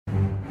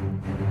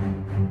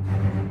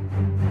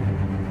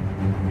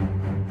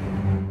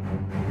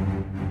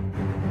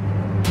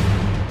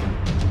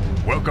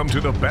Welcome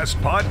to the best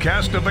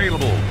podcast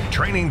available,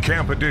 Training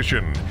Camp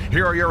Edition.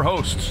 Here are your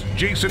hosts,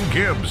 Jason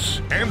Gibbs,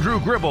 Andrew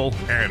Gribble,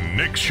 and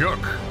Nick Shook.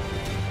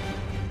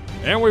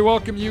 And we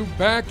welcome you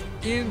back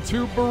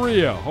into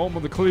Berea, home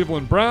of the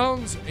Cleveland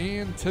Browns,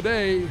 and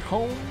today,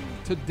 home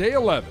to day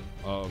 11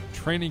 of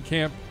training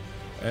camp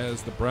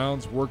as the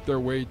Browns work their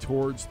way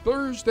towards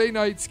Thursday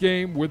night's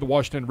game with the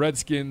Washington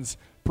Redskins,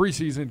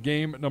 preseason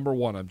game number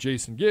 1. I'm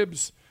Jason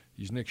Gibbs.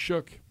 He's Nick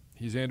Shook.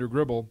 He's Andrew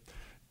Gribble.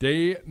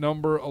 Day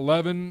number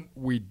 11,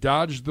 we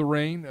dodged the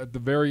rain at the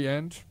very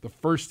end. The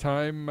first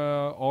time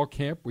all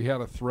camp we had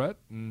a threat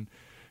and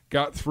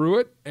got through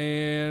it.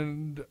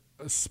 And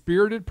a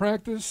spirited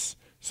practice,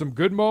 some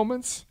good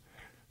moments,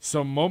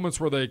 some moments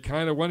where they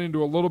kind of went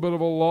into a little bit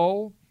of a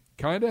lull.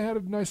 Kind of had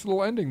a nice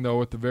little ending,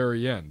 though, at the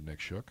very end,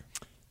 Nick Shook.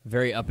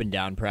 Very up and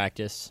down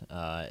practice.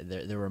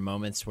 There were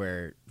moments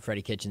where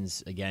Freddie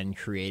Kitchens, again,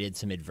 created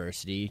some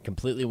adversity,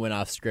 completely went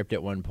off script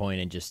at one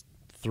point and just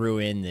threw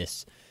in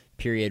this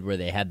period where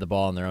they had the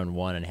ball on their own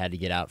 1 and had to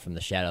get out from the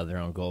shadow of their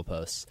own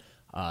goalposts.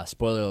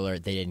 Spoiler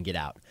alert, they didn't get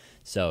out.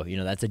 So,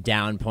 that's a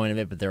down point of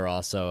it, but there were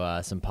also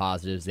some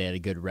positives. They had a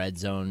good red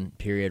zone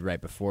period right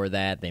before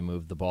that. They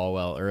moved the ball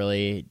well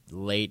early.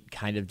 Late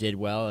kind of did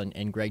well,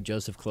 and Greg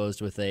Joseph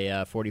closed with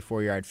a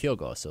 44-yard field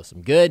goal. So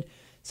some good,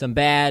 some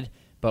bad,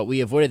 but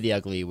we avoided the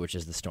ugly, which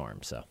is the storm.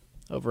 So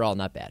overall,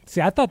 not bad.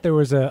 See, I thought there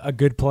was a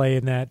good play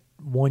in that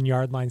 1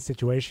 yard line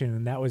situation,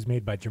 and that was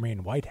made by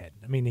Jermaine Whitehead.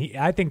 I mean,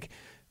 I think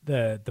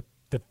the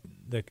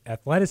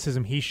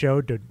athleticism he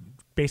showed to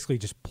basically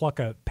just pluck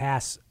a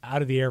pass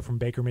out of the air from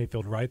Baker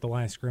Mayfield right at the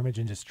line of scrimmage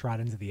and just trot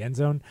into the end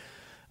zone.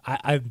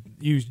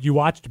 You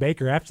watched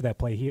Baker after that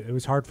play. It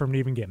was hard for him to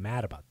even get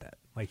mad about that.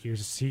 Like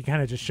he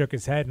kind of just shook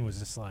his head and was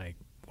just like,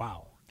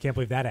 "Wow, can't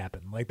believe that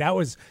happened." Like that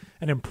was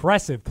an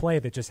impressive play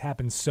that just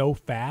happened so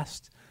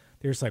fast.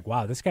 They're just like,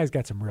 "Wow, this guy's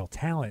got some real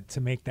talent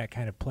to make that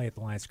kind of play at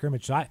the line of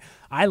scrimmage." So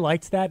I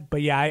liked that,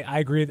 but yeah, I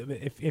agree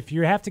that if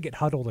you have to get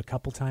huddled a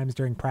couple times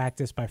during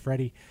practice by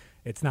Freddie,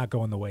 it's not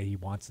going the way he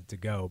wants it to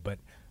go. But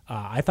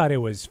I thought it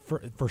was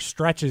for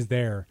stretches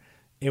there,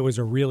 it was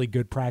a really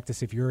good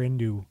practice. If you're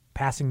into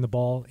passing the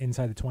ball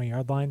inside the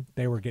 20-yard line,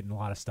 they were getting a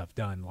lot of stuff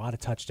done, a lot of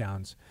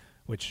touchdowns,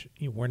 which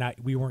we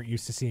weren't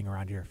used to seeing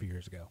around here a few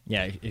years ago.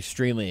 Yeah,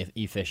 extremely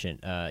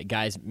efficient.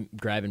 Guys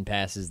grabbing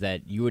passes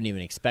that you wouldn't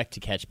even expect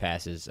to catch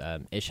passes.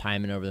 Ish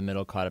Hyman over the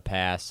middle caught a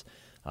pass.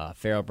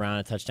 Farrell Brown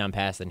a touchdown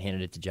pass, then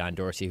handed it to John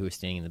Dorsey, who was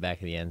standing in the back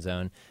of the end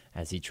zone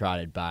as he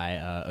trotted by.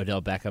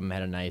 Odell Beckham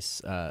had a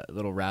nice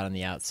little route on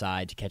the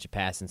outside to catch a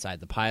pass inside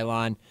the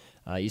pylon.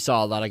 You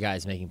saw a lot of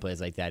guys making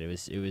plays like that. It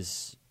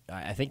was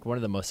I think one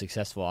of the most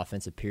successful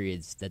offensive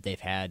periods that they've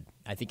had,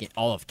 I think, in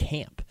all of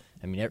camp.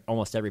 I mean,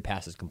 almost every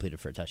pass is completed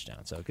for a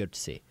touchdown, so good to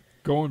see.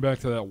 Going back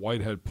to that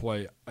Whitehead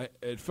play,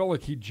 it felt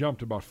like he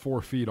jumped about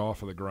 4 feet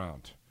off of the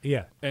ground.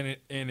 Yeah. And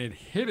it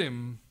hit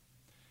him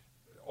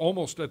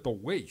almost at the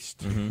waist.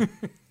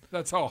 Mm-hmm.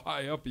 That's how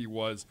high up he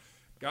was.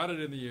 Got it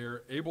in the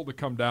air, able to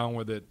come down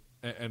with it,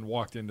 and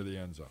walked into the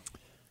end zone.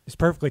 It's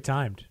perfectly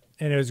timed,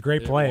 and it was a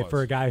great play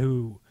for a guy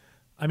who,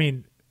 I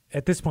mean,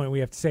 at this point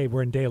we have to say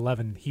we're in day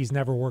 11. He's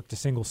never worked a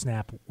single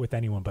snap with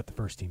anyone but the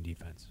first-team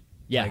defense.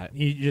 Yeah,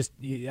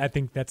 I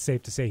think that's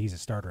safe to say he's a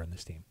starter on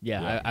this team.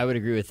 Yeah. I would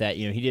agree with that.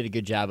 He did a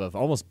good job of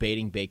almost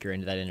baiting Baker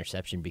into that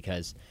interception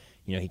because,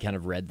 he kind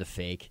of read the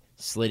fake,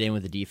 slid in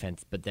with the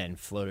defense, but then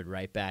floated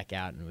right back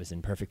out and was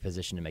in perfect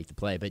position to make the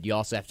play. But you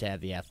also have to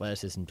have the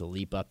athleticism to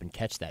leap up and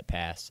catch that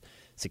pass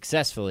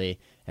successfully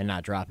and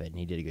not drop it, and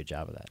he did a good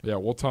job of that. Yeah,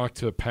 we'll talk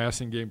to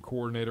passing game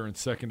coordinator and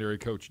secondary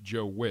coach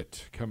Joe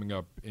Witt coming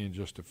up in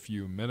just a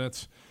few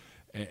minutes,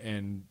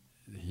 and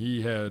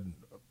he had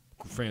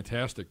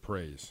fantastic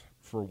praise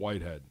for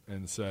Whitehead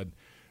and said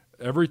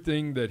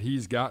everything that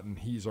he's gotten,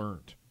 he's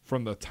earned.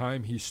 From the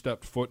time he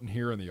stepped foot in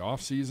here in the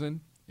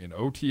offseason, in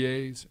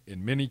OTAs,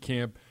 in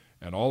minicamp,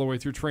 and all the way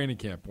through training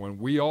camp, when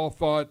we all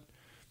thought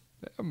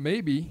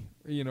maybe,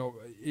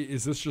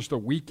 is this just a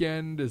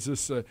weekend? Is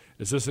this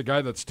a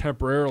guy that's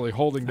temporarily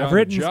holding down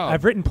the job?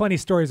 I've written plenty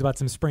of stories about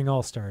some spring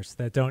all-stars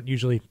that don't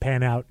usually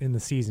pan out in the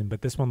season,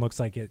 but this one looks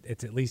like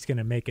it's at least going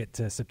to make it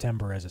to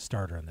September as a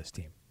starter on this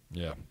team.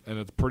 Yeah, and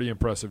it's a pretty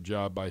impressive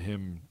job by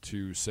him,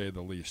 to say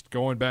the least.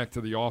 Going back to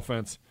the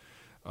offense,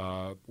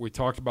 we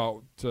talked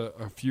about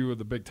a few of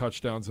the big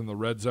touchdowns in the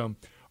red zone.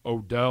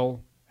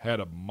 Odell had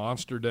a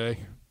monster day,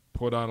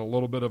 put on a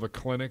little bit of a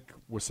clinic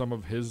with some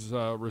of his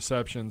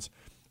receptions.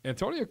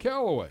 Antonio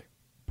Callaway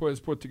has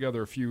put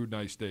together a few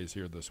nice days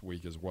here this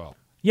week as well.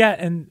 Yeah,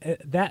 and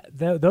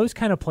those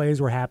kind of plays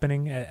were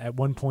happening at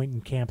one point in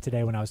camp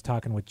today when I was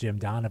talking with Jim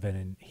Donovan,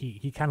 and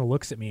he kind of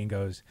looks at me and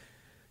goes,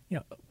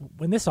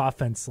 when this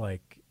offense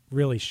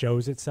really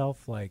shows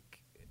itself,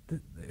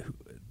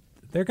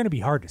 they're going to be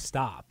hard to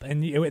stop.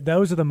 And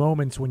those are the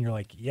moments when you're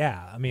like,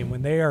 yeah, I mean,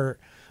 when they are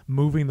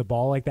moving the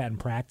ball like that in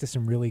practice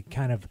and really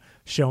kind of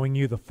showing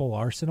you the full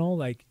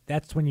arsenal,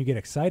 that's when you get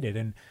excited.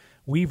 And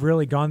we've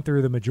really gone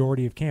through the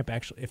majority of camp,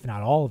 actually, if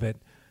not all of it,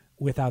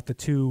 without the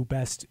two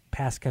best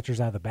pass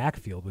catchers out of the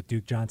backfield with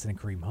Duke Johnson and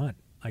Kareem Hunt.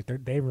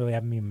 They really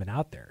haven't even been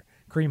out there.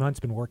 Kareem Hunt's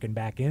been working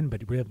back in,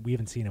 but we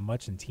haven't seen him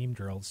much in team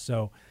drills.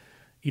 So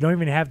you don't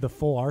even have the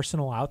full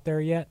arsenal out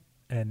there yet,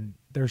 and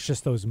there's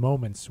just those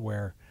moments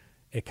where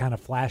it kind of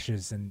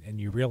flashes and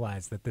you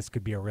realize that this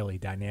could be a really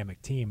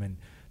dynamic team. And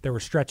there were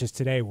stretches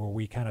today where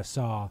we kind of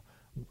saw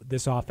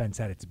this offense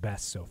at its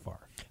best so far.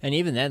 And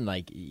even then,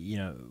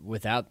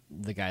 without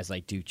the guys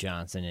like Duke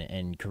Johnson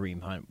and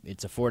Kareem Hunt,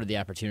 it's afforded the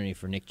opportunity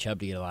for Nick Chubb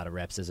to get a lot of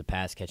reps as a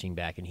pass-catching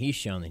back, and he's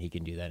shown that he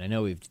can do that. I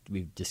know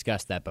we've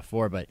discussed that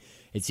before, but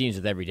it seems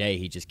with every day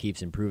he just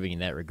keeps improving in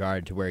that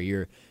regard to where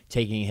you're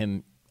taking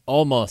him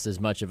almost as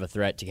much of a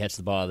threat to catch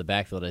the ball out of the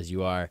backfield as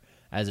you are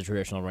as a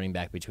traditional running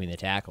back between the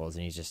tackles,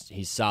 and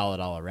he's solid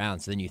all around.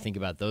 So then you think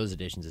about those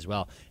additions as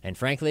well. And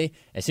frankly,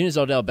 as soon as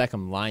Odell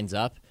Beckham lines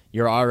up,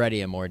 you're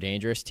already a more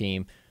dangerous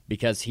team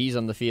because he's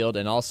on the field,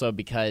 and also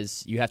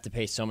because you have to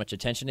pay so much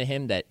attention to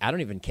him that I don't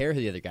even care who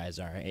the other guys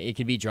are. It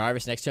could be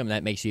Jarvis next to him, and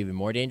that makes you even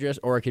more dangerous,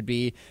 or it could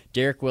be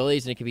Derek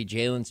Willis, and it could be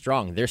Jalen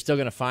Strong. They're still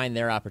going to find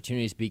their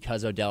opportunities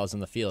because Odell is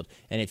on the field.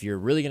 And if you're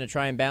really going to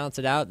try and balance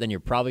it out, then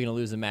you're probably going to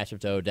lose the matchup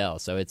to Odell.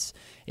 So it's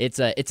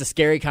a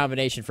scary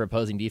combination for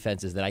opposing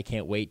defenses that I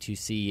can't wait to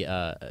see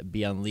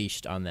be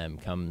unleashed on them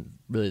come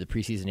really the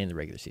preseason and the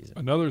regular season.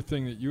 Another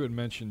thing that you had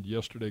mentioned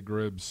yesterday,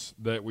 Gribbs,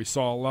 that we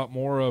saw a lot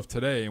more of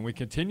today, and we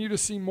continue to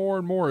see more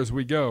and more as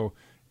we go,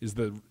 is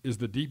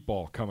the deep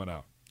ball coming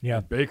out. Yeah,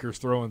 and Baker's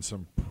throwing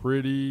some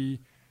pretty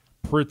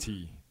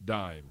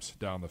dimes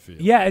down the field.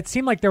 Yeah, it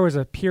seemed like there was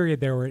a period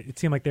there where it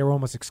seemed like they were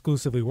almost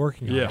exclusively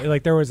working on it.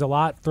 Like there was a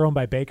lot thrown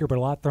by Baker, but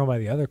a lot thrown by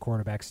the other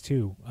quarterbacks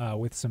too,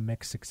 with some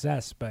mixed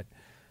success. But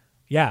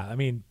yeah, I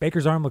mean,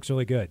 Baker's arm looks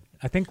really good.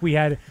 I think we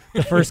had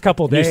the first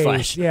couple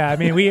days. Yeah, I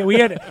mean, we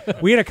had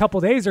a couple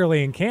days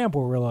early in camp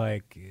where we're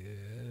like,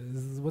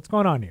 what's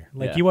going on here?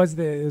 Like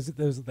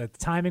the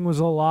timing was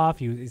a little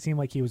off. It seemed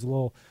like he was a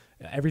little,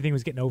 everything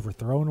was getting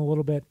overthrown a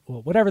little bit.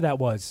 Well, whatever that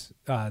was,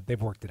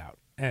 they've worked it out.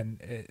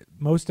 And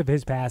most of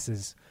his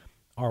passes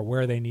are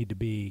where they need to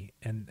be,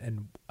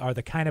 and are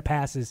the kind of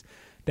passes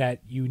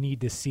that you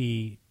need to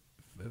see,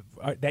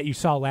 that you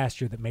saw last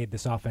year that made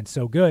this offense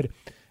so good.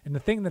 And the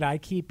thing that I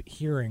keep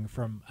hearing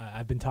from,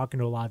 I've been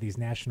talking to a lot of these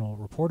national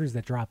reporters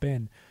that drop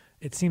in,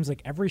 it seems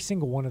like every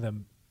single one of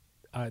them,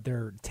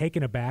 they're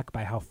taken aback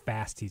by how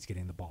fast he's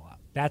getting the ball out.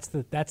 That's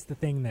the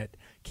thing that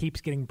keeps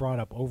getting brought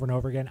up over and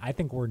over again. I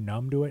think we're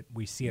numb to it.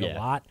 We see it a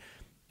lot.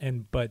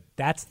 But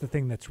that's the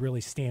thing that's really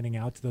standing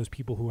out to those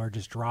people who are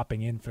just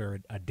dropping in for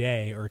a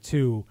day or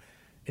two,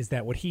 is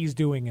that what he's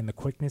doing and the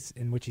quickness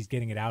in which he's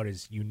getting it out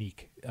is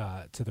unique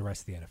to the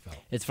rest of the NFL.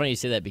 It's funny you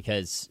say that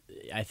because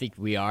I think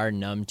we are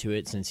numb to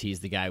it since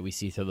he's the guy we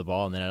see throw the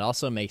ball, and then it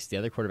also makes the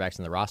other quarterbacks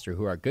on the roster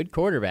who are good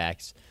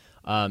quarterbacks,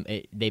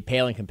 they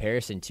pale in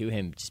comparison to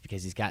him just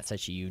because he's got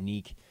such a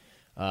unique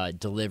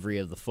delivery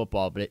of the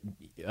football. But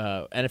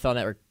NFL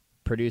Network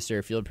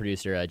field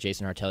producer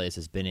Jason Hartelius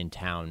has been in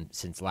town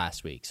since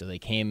last week. So they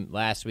came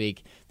last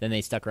week, then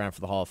they stuck around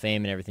for the Hall of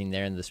Fame and everything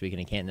there in this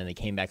weekend in Canton, and then they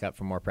came back up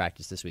for more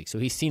practice this week. So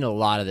he's seen a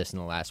lot of this in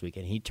the last week,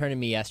 and he turned to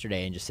me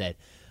yesterday and just said,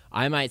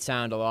 I might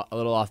sound a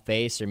little off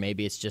base, or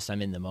maybe it's just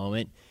I'm in the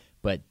moment,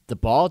 but the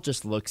ball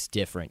just looks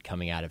different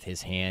coming out of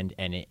his hand,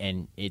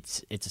 and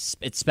it's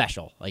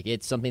special. Like,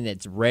 it's something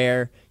that's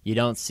rare. You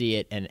don't see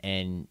it,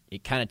 and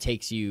it kind of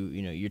takes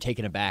you're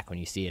taken aback when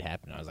you see it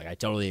happen. I was like, I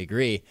totally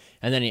agree.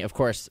 And then, of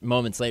course,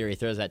 moments later, he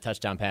throws that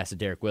touchdown pass to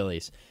Derek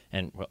Willis,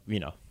 and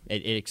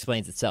it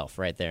explains itself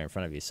right there in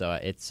front of you. So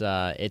it's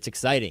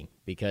exciting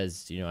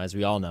because as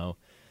we all know,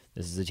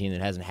 this is a team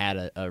that hasn't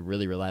had a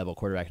really reliable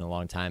quarterback in a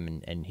long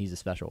time, and he's a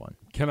special one.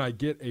 Can I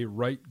get a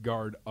right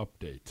guard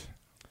update?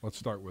 Let's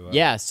start with that.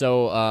 Yeah,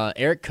 so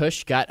Eric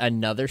Kush got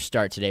another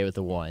start today with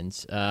the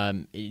ones.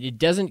 It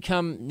doesn't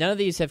come. None of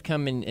these have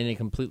come in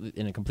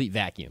a complete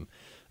vacuum.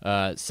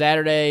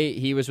 Saturday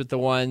he was with the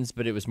ones,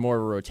 but it was more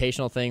of a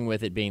rotational thing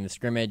with it being the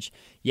scrimmage.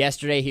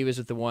 Yesterday he was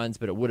with the ones,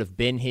 but it would have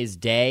been his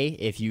day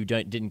if you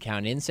didn't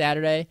count in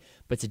Saturday.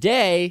 But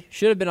today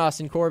should have been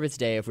Austin Corbett's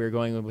day if we were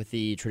going with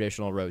the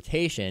traditional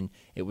rotation.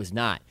 It was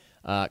not.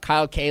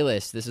 Kyle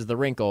Kalis, this is the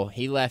wrinkle,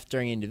 he left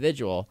during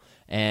individual,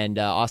 and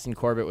Austin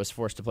Corbett was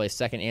forced to play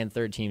second and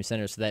third team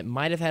center, so that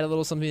might have had a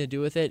little something to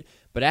do with it.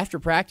 But after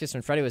practice,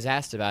 when Freddie was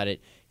asked about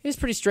it, he was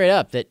pretty straight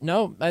up that,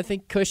 no, I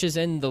think Kush is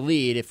in the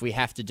lead if we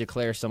have to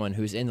declare someone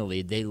who's in the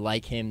lead. They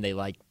like him. They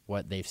like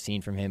what they've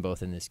seen from him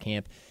both in this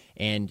camp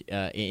and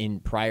in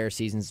prior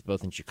seasons,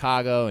 both in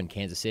Chicago and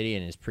Kansas City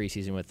and his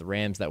preseason with the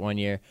Rams that one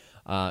year.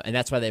 And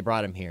that's why they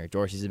brought him here.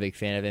 Dorsey's a big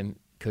fan of him.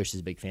 Kush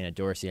is a big fan of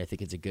Dorsey. I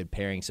think it's a good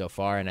pairing so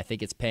far, and I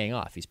think it's paying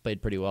off. He's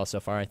played pretty well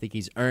so far. I think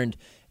he's earned,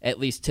 at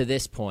least to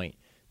this point,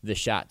 the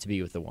shot to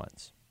be with the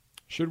ones.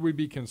 Should we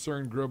be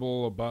concerned,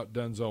 Gribble, about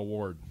Denzel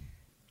Ward?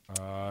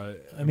 I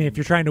mean, if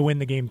you're trying to win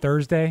the game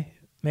Thursday,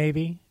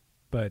 maybe,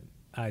 but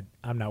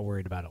I'm not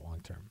worried about it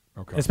long term.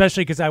 Okay.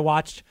 Especially because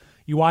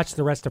you watched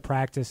the rest of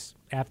practice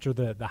after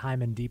the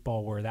Hyman deep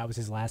ball where that was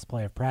his last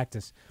play of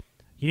practice.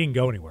 He didn't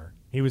go anywhere.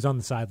 He was on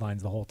the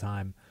sidelines the whole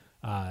time.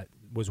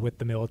 Was with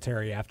the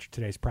military after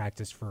today's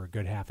practice for a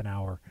good half an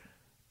hour.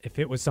 If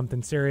it was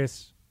something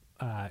serious,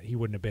 he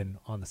wouldn't have been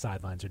on the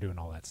sidelines or doing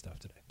all that stuff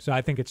today. So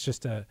I think it's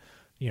just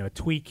a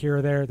tweak here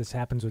or there. This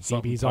happens with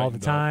Something DBs all the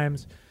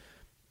tightened times.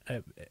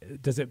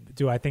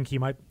 Do I think he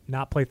might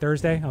not play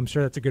Thursday? I'm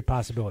sure that's a good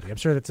possibility. I'm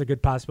sure that's a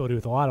good possibility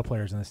with a lot of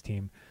players on this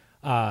team.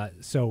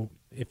 So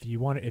if you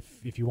wanted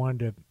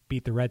to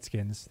beat the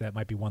Redskins, that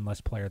might be one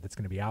less player that's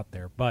going to be out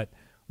there. But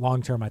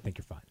long term, I think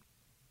you're fine.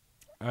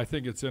 I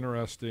think it's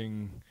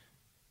interesting,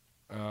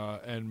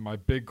 and my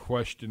big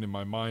question in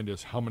my mind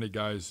is how many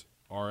guys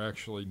are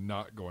actually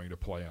not going to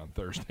play on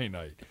Thursday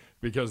night,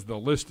 because the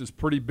list is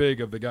pretty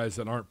big of the guys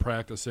that aren't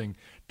practicing,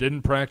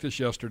 didn't practice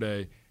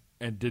yesterday,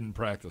 and didn't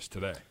practice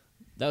today.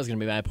 That was going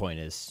to be my point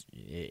is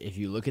if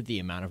you look at the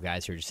amount of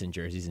guys who are just in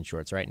jerseys and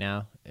shorts right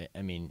now,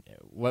 I mean,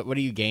 what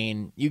do you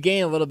gain? You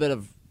gain a little bit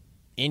of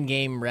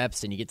in-game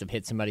reps, and you get to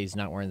hit somebody who's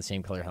not wearing the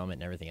same color helmet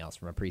and everything else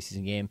from a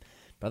preseason game.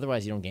 But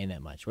otherwise, you don't gain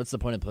that much. What's the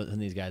point of putting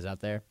these guys out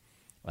there?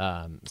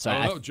 I don't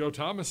know. Joe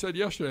Thomas said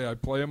yesterday,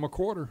 I'd play him a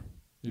quarter.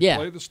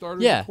 Play the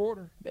starters a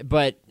quarter.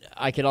 But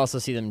I could also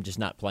see them just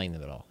not playing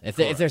them at all. If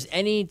there's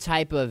any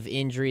type of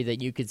injury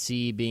that you could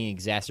see being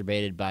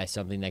exacerbated by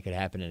something that could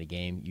happen in a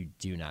game, you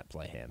do not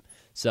play him.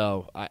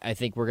 So I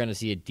think we're going to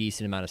see a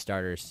decent amount of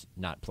starters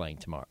not playing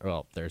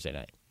Thursday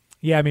night.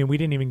 Yeah, I mean, we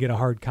didn't even get a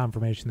hard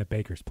confirmation that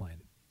Baker's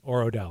playing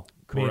or Odell.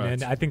 Correct.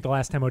 And I think the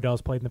last time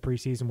Odell's played in the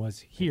preseason was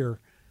here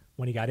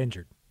when he got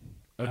injured.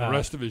 And the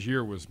rest of his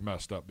year was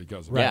messed up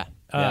because of that.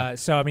 Yeah.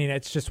 So, I mean,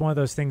 it's just one of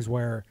those things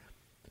where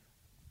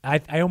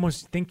I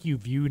almost think you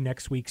view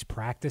next week's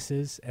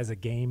practices as a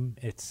game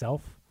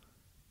itself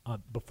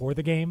before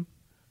the game.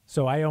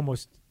 So I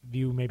almost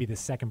view maybe the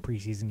second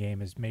preseason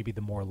game as maybe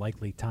the more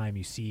likely time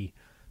you see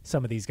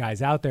some of these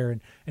guys out there.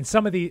 And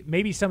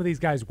maybe some of these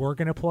guys were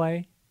going to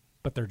play,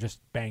 but they're just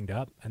banged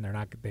up, and they're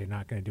not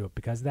going to do it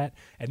because of that.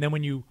 And then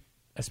when you,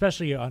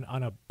 especially on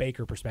a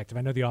Baker perspective,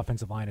 I know the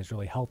offensive line is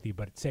really healthy,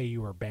 but say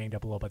you were banged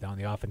up a little bit on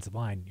the offensive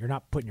line, you're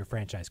not putting your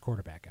franchise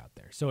quarterback out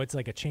there. So it's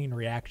like a chain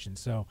reaction.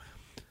 So,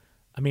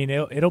 I mean,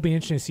 it'll be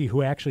interesting to see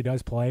who actually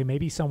does play.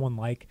 Maybe someone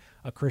like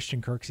a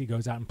Christian Kirksey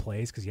goes out and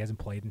plays because he hasn't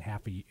played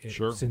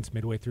in since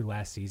midway through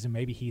last season.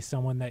 Maybe he's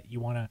someone that you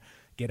want to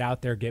get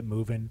out there, get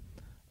moving,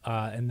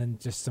 and then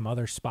just some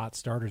other spot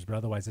starters. But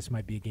otherwise, this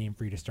might be a game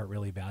for you to start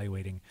really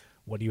evaluating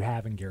what do you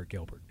have in Garrett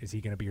Gilbert. Is he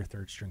going to be your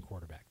third-string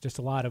quarterback? Just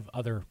a lot of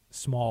other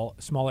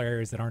smaller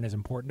areas that aren't as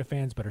important to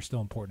fans but are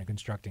still important in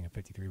constructing a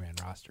 53-man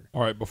roster.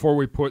 All right, before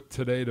we put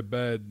today to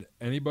bed,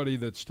 anybody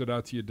that stood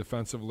out to you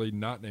defensively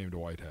not named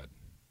Whitehead?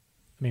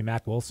 I mean,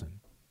 Mack Wilson.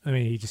 I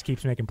mean, he just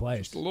keeps making plays.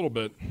 Just a little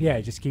bit. Yeah,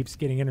 he just keeps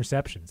getting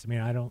interceptions. I mean,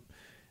 I don't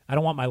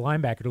want my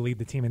linebacker to lead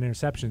the team in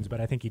interceptions, but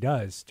I think he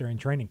does during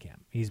training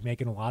camp. He's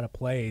making a lot of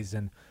plays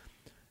and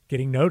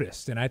getting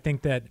noticed. And I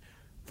think that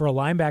for a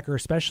linebacker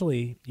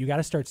especially, you got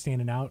to start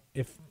standing out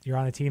if you're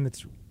on a team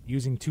that's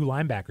using two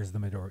linebackers the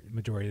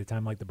majority of the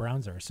time like the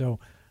Browns are. So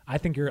I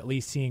think you're at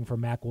least seeing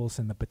from Mack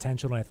Wilson the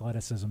potential and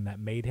athleticism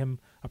that made him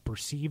a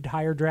perceived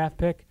higher draft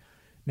pick.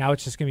 Now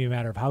it's just going to be a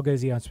matter of how good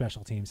is he on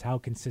special teams, how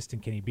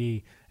consistent can he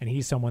be, and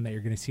he's someone that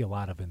you're going to see a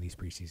lot of in these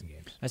preseason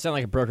games. I sound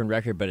like a broken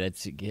record, but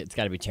it's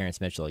got to be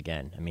Terrence Mitchell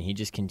again. I mean, he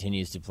just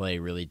continues to play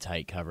really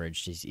tight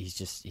coverage.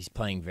 He's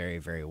playing very,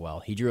 very well.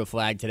 He drew a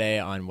flag today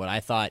on what I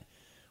thought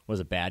was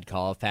a bad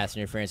call of pass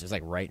interference. It was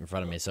like right in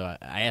front of me. So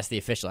I asked the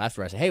official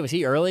afterwards, I said, hey, was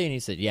he early? And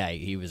he said, yeah,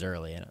 he was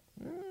early. And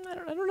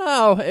I don't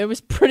know. It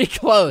was pretty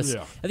close.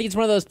 Yeah. I think it's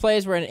one of those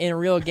plays where in a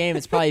real game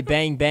it's probably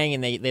bang, bang,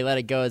 and they let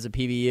it go as a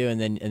PBU,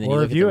 and then you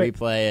look at the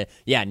replay.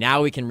 Yeah,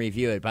 now we can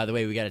review it. By the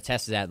way, we got to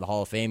test that at the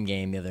Hall of Fame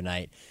game the other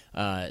night.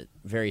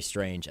 Very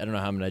strange. I don't know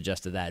how I'm going to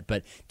adjust to that.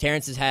 But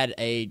Terrence has had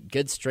a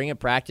good string of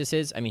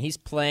practices. I mean, he's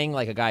playing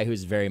like a guy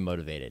who's very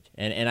motivated.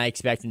 And I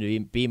expect him to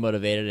be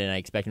motivated, and I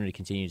expect him to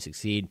continue to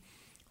succeed.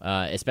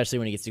 Especially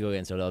when he gets to go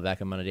against Odell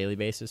Beckham on a daily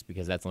basis,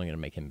 because that's only going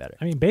to make him better.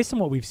 I mean, based on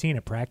what we've seen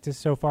at practice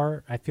so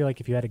far, I feel like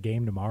if you had a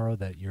game tomorrow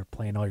that you're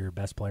playing all your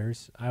best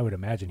players, I would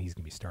imagine he's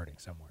going to be starting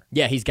somewhere.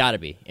 Yeah, he's got to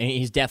be. And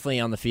he's definitely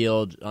on the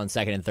field on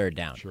second and third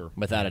down,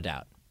 without a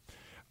doubt.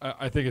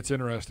 I think it's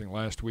interesting.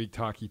 Last week,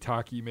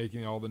 Taki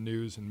making all the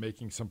news and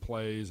making some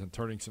plays and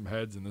turning some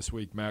heads, and this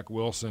week, Mack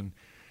Wilson,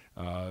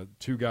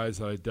 two guys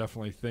that I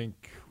definitely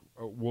think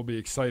we'll be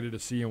excited to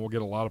see and we'll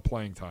get a lot of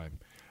playing time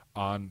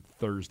on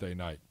Thursday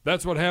night.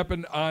 That's what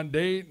happened on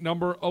day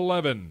number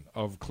 11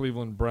 of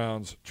Cleveland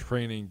Browns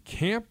training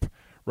camp.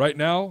 Right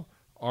now,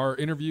 our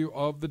interview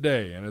of the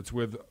day, and it's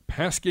with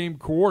pass game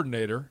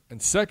coordinator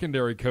and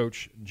secondary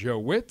coach Joe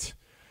Witt.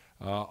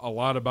 A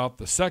lot about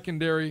the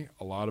secondary,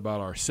 a lot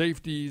about our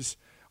safeties,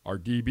 our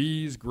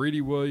DBs,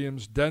 Greedy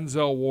Williams,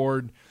 Denzel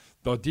Ward,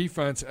 the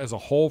defense as a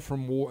whole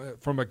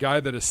from a guy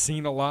that has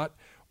seen a lot,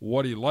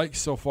 what he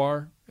likes so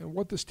far, and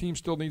what this team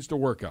still needs to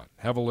work on.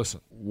 Have a listen.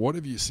 What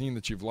have you seen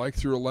that you've liked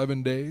through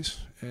 11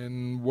 days,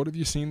 and what have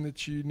you seen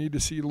that you need to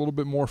see a little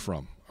bit more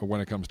from when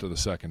it comes to the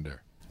secondary?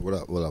 What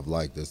I've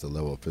liked is the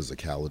level of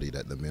physicality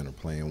that the men are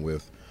playing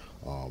with,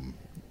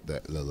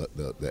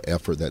 the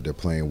effort that they're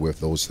playing with.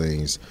 Those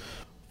things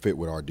fit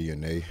with our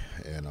DNA.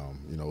 And,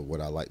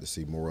 what I like to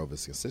see more of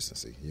is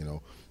consistency.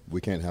 We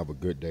can't have a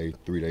good day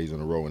 3 days in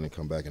a row and then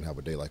come back and have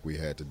a day like we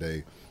had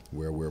today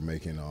where we're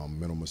making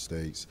mental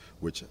mistakes,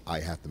 which I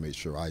have to make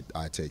sure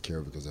I take care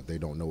of, because if they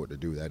don't know what to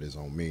do, that is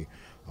on me.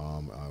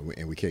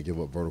 And we can't give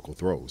up vertical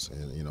throws.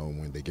 And,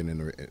 when they get in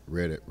the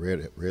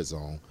red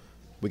zone,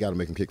 we got to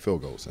make them kick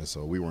field goals. And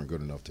so we weren't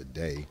good enough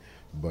today,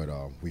 but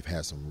we've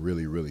had some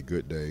really, really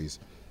good days,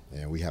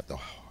 and we have to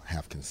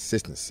have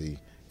consistency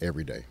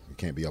every day. We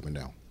can't be up and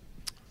down.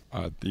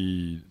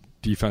 The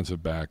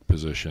defensive back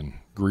position,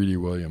 Greedy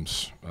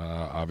Williams,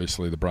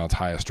 obviously the Browns'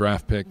 highest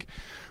draft pick.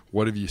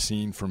 What have you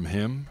seen from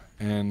him?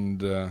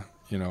 And,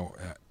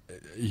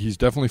 he's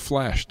definitely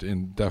flashed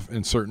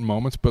in certain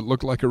moments, but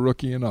looked like a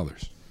rookie in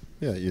others.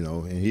 Yeah,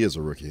 and he is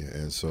a rookie.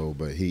 And so,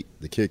 but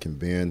the kid can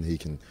bend, he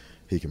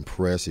can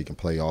press, he can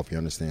play off, he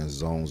understands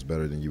zones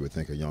better than you would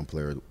think a young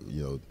player,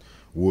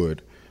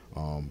 would.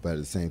 But at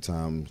the same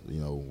time,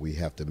 we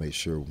have to make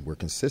sure we're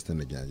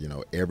consistent again.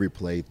 Every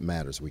play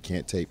matters. We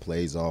can't take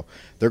plays off.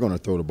 They're going to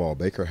throw the ball.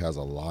 Baker has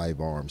a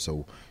live arm.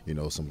 So,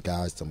 some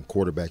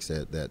quarterbacks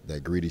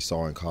that Greedy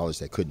saw in college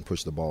that couldn't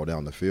push the ball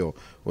down the field,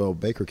 well,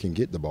 Baker can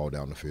get the ball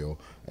down the field,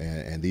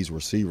 and these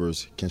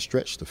receivers can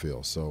stretch the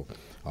field. So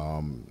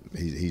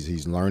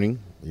he's learning,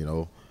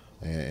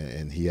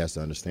 and he has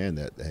to understand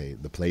that, hey,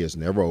 the play is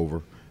never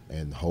over,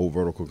 and hold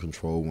vertical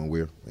control when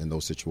we're in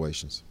those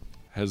situations.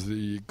 Has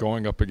the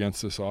going up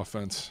against this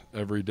offense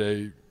every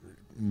day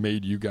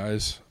made you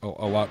guys a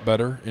lot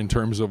better in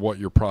terms of what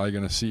you're probably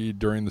going to see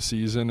during the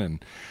season,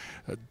 and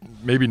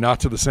maybe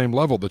not to the same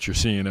level that you're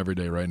seeing every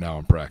day right now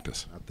in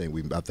practice?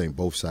 I think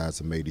both sides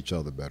have made each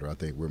other better. I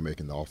think we're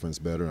making the offense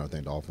better, and I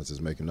think the offense is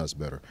making us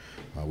better.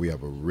 We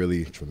have a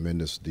really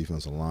tremendous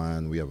defensive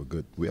line. We have a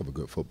good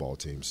football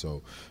team.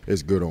 So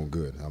it's good on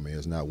good. I mean,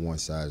 it's not one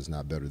side is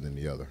not better than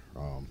the other.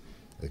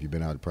 If you've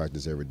been out to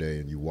practice every day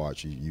and you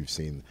watch, you've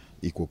seen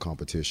equal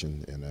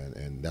competition,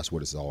 and that's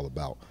what it's all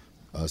about.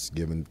 Us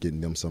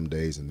getting them some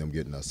days and them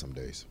getting us some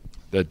days.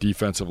 That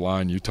defensive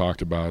line you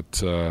talked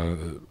about,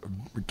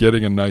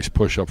 getting a nice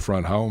push up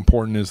front. How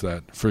important is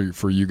that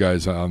for you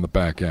guys on the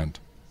back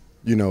end?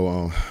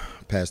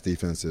 Pass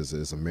defense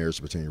is a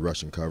marriage between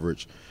rush and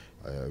coverage.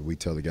 We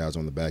tell the guys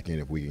on the back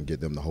end, if we can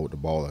get them to hold the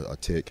ball a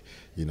tick,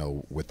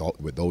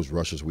 with those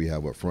rushers we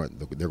have up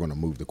front, they're going to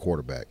move the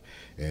quarterback.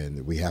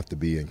 And we have to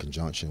be in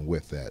conjunction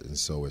with that. And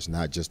so it's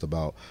not just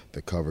about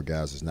the cover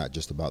guys. It's not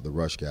just about the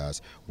rush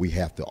guys. We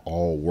have to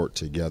all work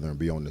together and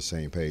be on the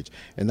same page.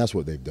 And that's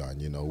what they've done.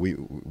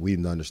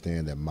 We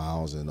understand that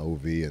Miles and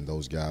OV and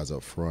those guys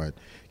up front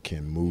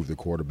can move the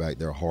quarterback.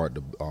 They're hard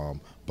to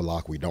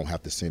block. We don't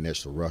have to send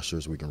extra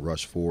rushers. We can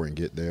rush forward and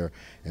get there.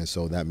 And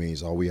so that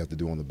means all we have to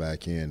do on the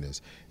back end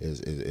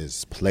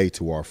is play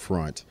to our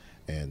front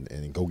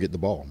and go get the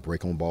ball,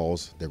 break on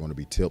balls. They're going to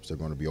be tips. They're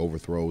going to be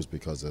overthrows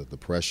because of the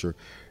pressure.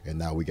 And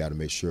now we got to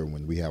make sure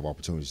when we have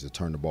opportunities to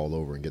turn the ball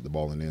over and get the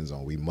ball in the end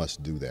zone, we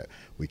must do that.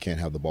 We can't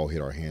have the ball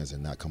hit our hands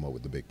and not come up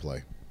with the big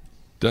play.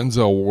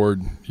 Denzel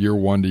Ward, year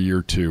 1 to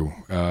year 2,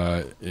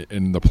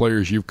 and the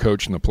players you've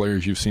coached and the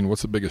players you've seen,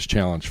 what's the biggest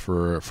challenge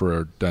for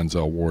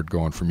Denzel Ward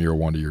going from year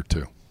 1 to year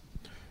 2?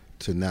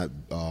 To not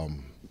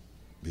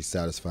be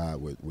satisfied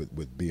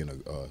with being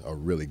a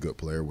really good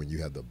player when you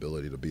have the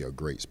ability to be a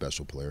great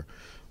special player.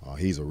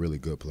 He's a really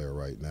good player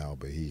right now,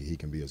 but he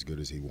can be as good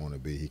as he want to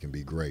be. He can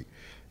be great,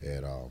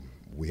 and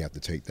we have to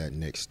take that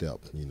next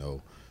step.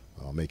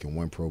 Making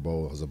one Pro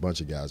Bowl. There's a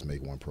bunch of guys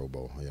make one Pro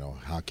Bowl.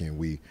 How can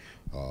we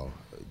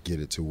get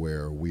it to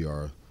where we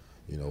are,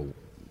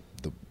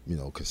 the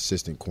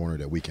consistent corner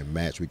that we can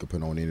match, we can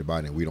put on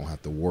anybody, and we don't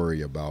have to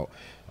worry about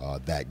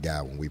that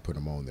guy when we put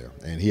him on there.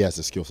 And he has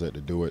the skill set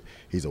to do it.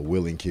 He's a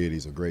willing kid.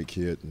 He's a great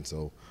kid, and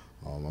so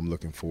I'm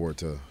looking forward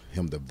to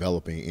him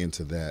developing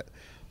into that,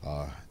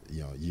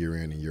 year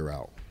in and year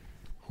out.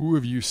 Who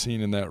have you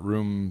seen in that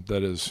room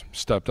that has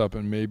stepped up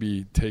and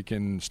maybe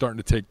starting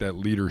to take that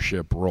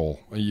leadership role?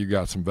 You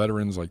got some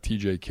veterans like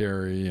T.J.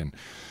 Carey and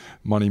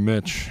Money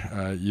Mitch.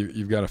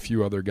 You've got a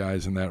few other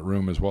guys in that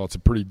room as well. It's a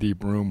pretty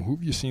deep room. Who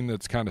have you seen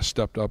that's kind of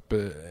stepped up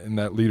in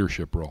that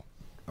leadership role?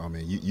 I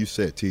mean, you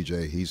said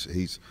T.J.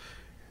 He's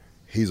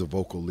a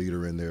vocal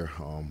leader in there.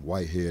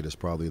 Whitehead is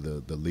probably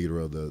the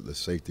leader of the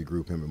safety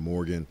group, him and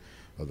Morgan,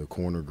 of the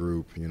corner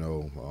group.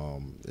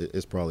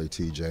 It's probably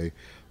T.J.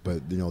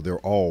 But, they're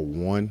all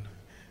one.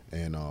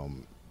 And,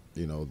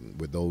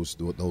 with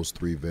those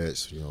three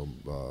vets,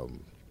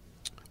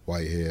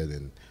 Whitehead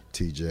and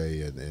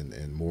T.J.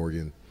 and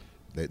Morgan,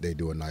 they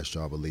do a nice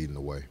job of leading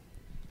the way.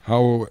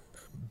 How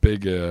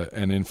big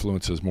an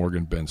influence has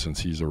Morgan been since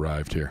he's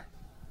arrived here?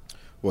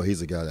 Well,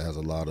 he's a guy that has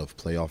a lot of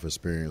playoff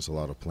experience, a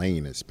lot of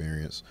playing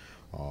experience,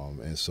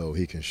 and so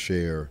he can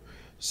share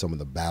some of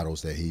the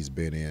battles that he's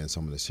been in,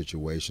 some of the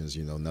situations.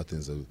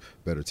 Nothing's a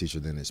better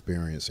teacher than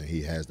experience, and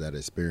he has that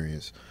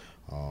experience.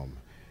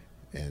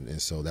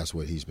 And so that's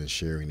what he's been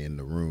sharing in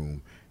the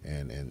room,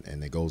 and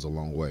it goes a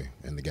long way,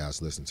 and the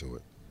guys listen to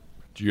it.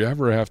 Do you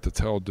ever have to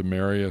tell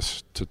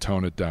Demarius to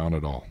tone it down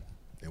at all?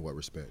 In what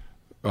respect?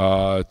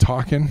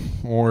 talking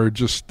or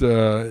just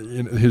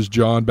his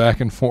jawing back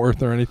and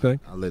forth or anything?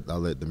 I let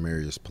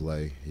Demarius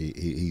play.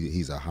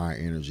 He's a high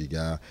energy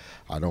guy.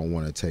 I don't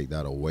want to take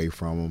that away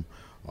from him.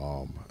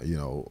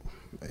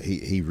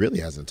 He really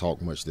hasn't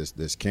talked much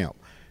this camp.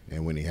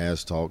 And when he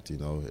has talked,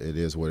 it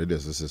is what it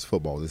is. This is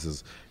football. This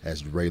is,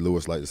 as Ray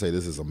Lewis liked to say,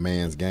 this is a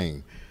man's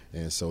game.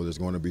 And so there's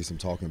going to be some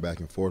talking back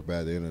and forth, but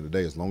at the end of the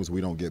day, as long as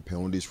we don't get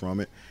penalties from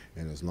it,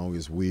 and as long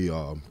as we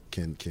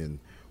can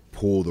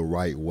pull the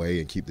right way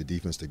and keep the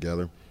defense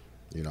together,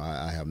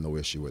 I have no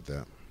issue with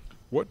that.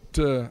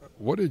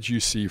 What did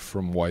you see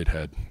from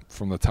Whitehead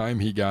from the time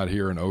he got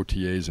here in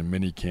OTAs and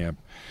minicamp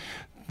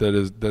that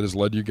has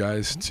led you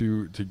guys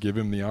to give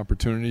him the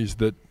opportunities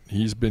that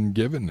he's been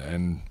given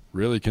and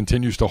really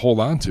continues to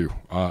hold on to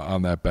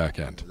on that back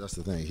end? That's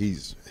the thing.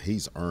 He's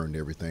earned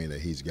everything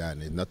that he's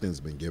gotten, and nothing's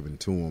been given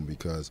to him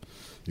because,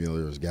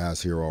 there's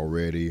guys here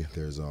already.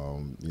 There's,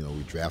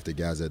 we drafted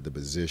guys at the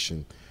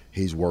position.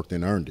 He's worked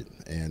and earned it.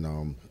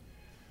 And,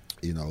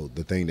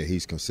 the thing that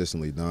he's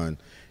consistently done,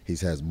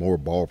 he's has more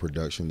ball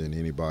production than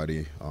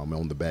anybody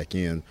on the back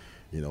end,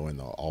 in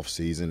the off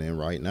season and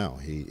right now.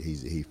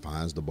 He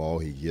finds the ball.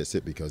 He gets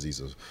it because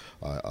he's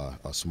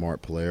a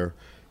smart player.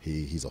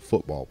 He's a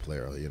football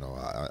player.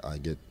 I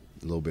get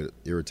a little bit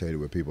irritated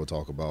when people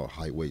talk about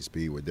height, weight,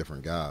 speed with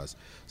different guys.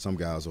 Some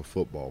guys are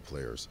football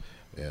players,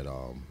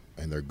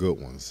 and they're good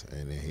ones,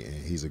 and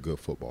he's a good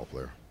football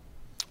player.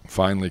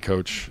 Finally,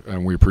 Coach,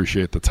 and we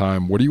appreciate the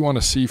time. What do you want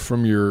to see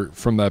from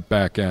that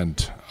back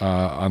end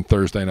on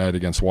Thursday night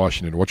against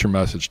Washington? What's your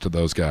message to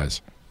those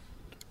guys?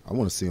 I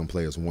want to see them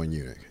play as one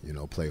unit.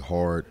 Play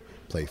hard,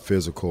 play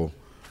physical.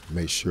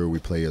 Make sure we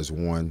play as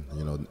one,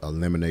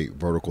 eliminate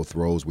vertical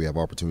throws. We have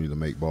opportunity to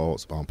make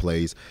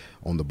plays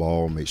on the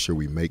ball, make sure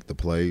we make the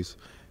plays,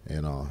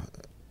 and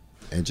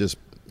just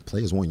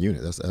play as one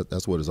unit.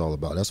 That's what it's all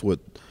about. That's what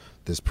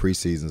this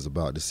preseason is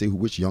about, to see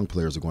which young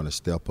players are going to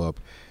step up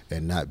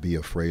and not be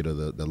afraid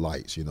of the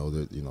lights.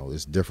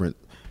 It's different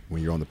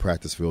when you're on the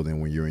practice field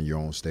than when you're in your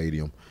own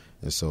stadium.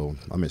 And so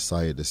I'm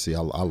excited to see. I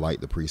like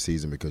the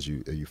preseason because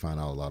you find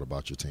out a lot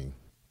about your team.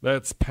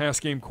 That's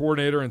pass game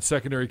coordinator and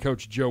secondary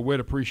coach Joe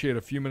Whitt. Appreciate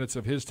a few minutes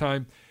of his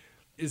time.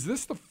 Is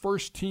this the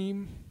first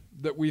team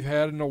that we've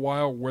had in a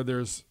while where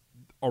there's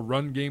a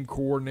run game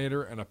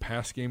coordinator and a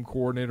pass game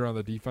coordinator on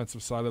the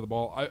defensive side of the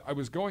ball? I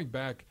was going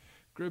back.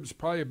 Gribbs,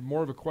 probably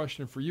more of a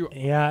question for you.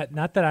 Yeah,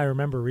 not that I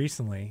remember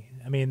recently.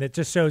 I mean, that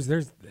just shows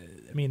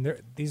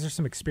these are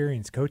some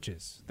experienced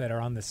coaches that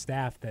are on the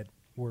staff that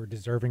were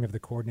deserving of the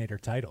coordinator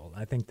title.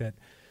 I think that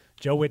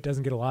Joe Whitt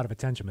doesn't get a lot of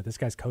attention, but this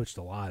guy's coached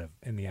a lot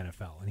in the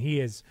NFL. And he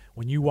is,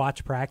 when you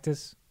watch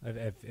practice,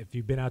 if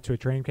you've been out to a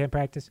training camp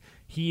practice,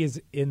 he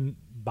is in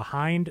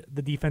behind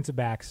the defensive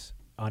backs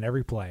on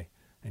every play,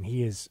 and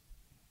he is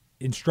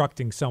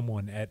instructing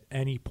someone at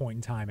any point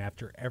in time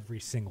after every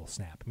single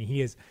snap. I mean,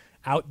 he is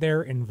out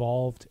there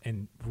involved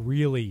and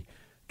really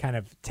kind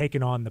of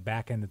taken on the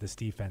back end of this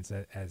defense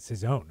as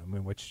his own. I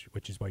mean, which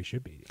is what he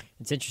should be.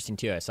 It's interesting,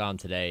 too. I saw him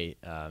today.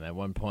 At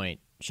one point,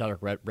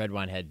 Sheldrick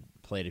Redwine had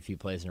played a few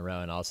plays in a row,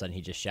 and all of a sudden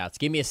he just shouts,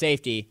 "Give me a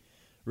safety,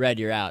 Red,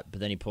 you're out."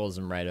 But then he pulls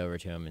him right over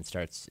to him and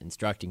starts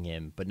instructing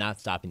him, but not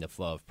stopping the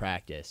flow of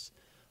practice.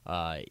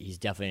 He's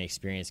definitely an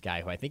experienced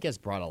guy who I think has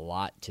brought a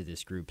lot to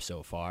this group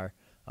so far.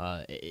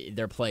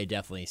 Their play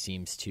definitely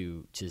seems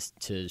to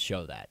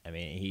show that. I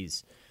mean,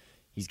 he's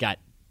got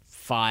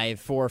 4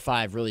 or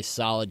 5 really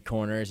solid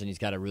corners, and he's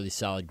got a really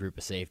solid group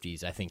of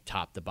safeties, I think,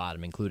 top to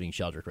bottom, including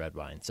Sheldrick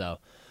Redwine. So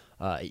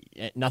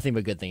nothing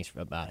but good things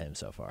about him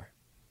so far.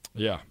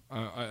 Yeah,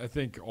 I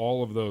think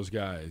all of those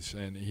guys,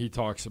 and he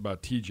talks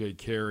about T.J.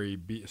 Carey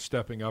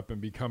stepping up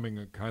and becoming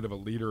a kind of a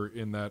leader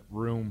in that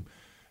room.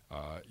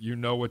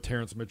 What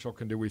Terrence Mitchell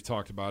can do. We've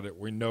talked about it.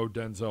 We know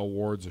Denzel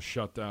Ward's a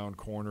shutdown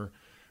corner.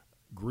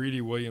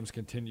 Greedy Williams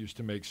continues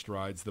to make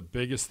strides. The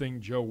biggest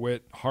thing Joe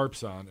Whitt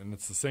harps on, and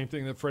it's the same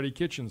thing that Freddie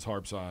Kitchens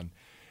harps on,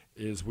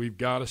 is we've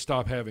got to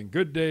stop having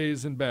good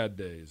days and bad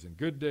days and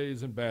good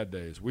days and bad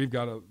days. We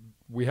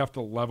have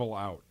to level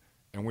out,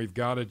 and we've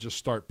got to just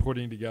start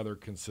putting together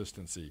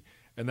consistency.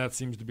 And that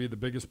seems to be the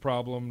biggest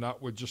problem,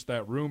 not with just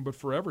that room, but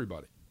for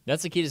everybody.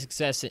 That's the key to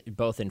success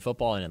both in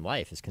football and in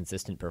life, is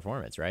consistent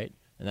performance, right?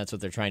 And that's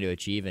what they're trying to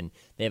achieve, and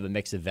they have a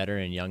mix of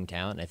veteran and young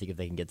talent, and I think if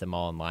they can get them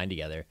all in line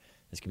together,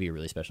 this could be a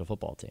really special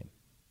football team.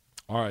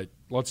 All right,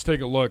 let's take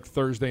a look.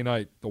 Thursday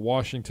night, the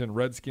Washington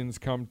Redskins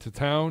come to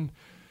town.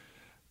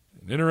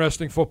 An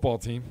interesting football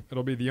team.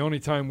 It'll be the only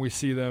time we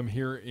see them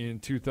here in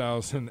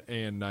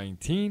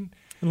 2019.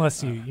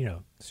 Unless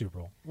Super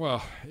Bowl.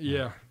 Well,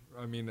 yeah.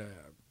 I mean,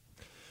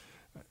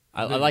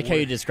 I like how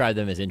you describe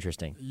them as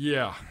interesting.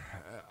 Yeah.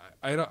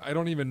 I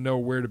don't even know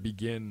where to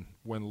begin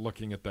when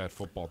looking at that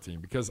football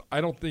team because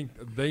I don't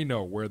think they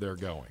know where they're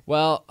going.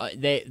 Well,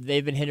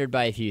 they've been hindered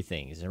by a few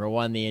things. Number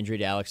one, the injury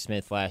to Alex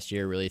Smith last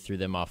year really threw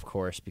them off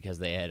course because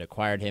they had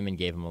acquired him and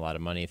gave him a lot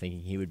of money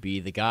thinking he would be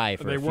the guy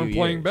for a few years. They weren't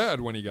playing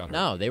bad when he got hurt.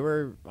 No, they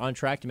were on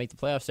track to make the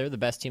playoffs. They were the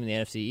best team in the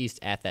NFC East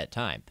at that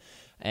time.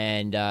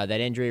 And that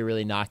injury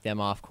really knocked them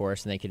off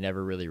course, and they could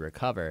never really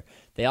recover.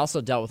 They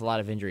also dealt with a lot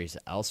of injuries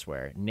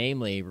elsewhere,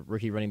 namely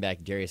rookie running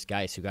back Darius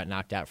Geis, who got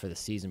knocked out for the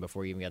season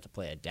before he even got to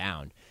play a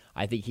down.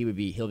 I think he'll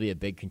be a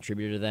big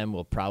contributor to them.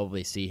 We'll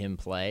probably see him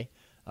play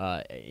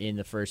in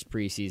the first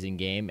preseason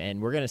game,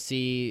 and we're going to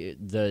see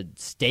the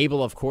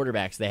stable of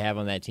quarterbacks they have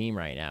on that team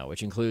right now,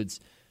 which includes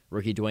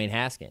rookie Dwayne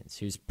Haskins,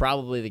 who's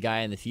probably the guy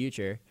in the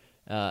future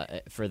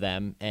for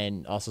them,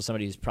 and also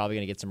somebody who's probably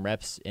going to get some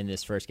reps in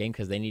this first game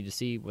because they need to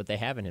see what they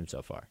have in him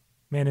so far.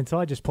 Man, until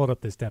I just pulled up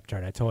this depth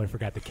chart, I totally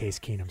forgot the Case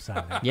Keenum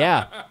side.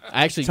 Yeah,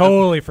 I actually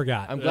totally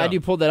forgot. I'm glad you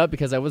pulled that up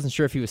because I wasn't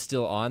sure if he was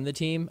still on the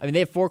team. I mean, they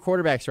have 4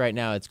 quarterbacks right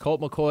now. It's Colt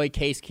McCoy,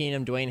 Case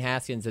Keenum, Dwayne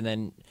Haskins, and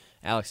then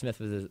Alex Smith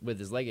with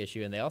his leg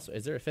issue. And they also,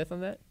 is there a 5th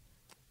on that?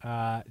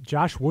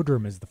 Josh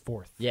Woodrum is the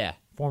 4th. Yeah.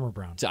 Former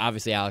Brown. So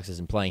obviously Alex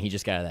isn't playing. He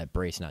just got out of that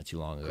brace not too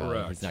long ago.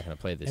 Correct. He's not going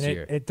to play this And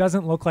year. it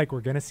doesn't look like we're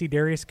going to see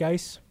Darius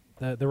Geis,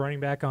 the running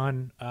back,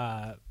 on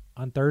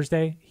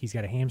Thursday. He's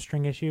got a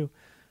hamstring issue.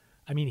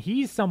 I mean,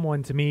 he's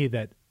someone to me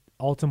that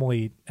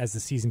ultimately, as the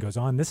season goes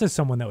on, this is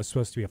someone that was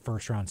supposed to be a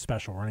first-round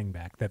special running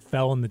back that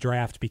fell in the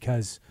draft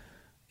because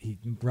he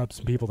rubbed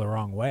some people the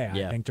wrong way,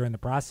 I think, during the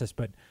process.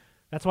 But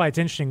that's why it's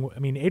interesting. I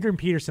mean, Adrian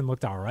Peterson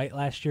looked all right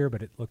last year,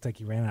 but it looked like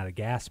he ran out of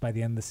gas by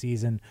the end of the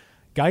season.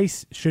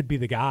 Geis should be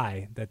the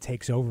guy that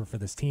takes over for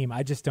this team.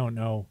 I just don't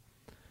know.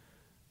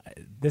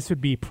 This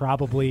would be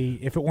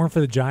probably, if it weren't for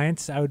the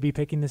Giants, I would be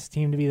picking this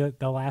team to be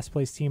the last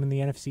place team in the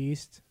NFC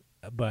East.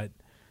 But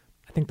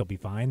I think they'll be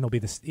fine. They'll be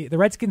the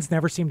Redskins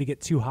never seem to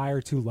get too high or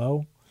too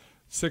low.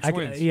 6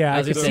 wins. Yeah,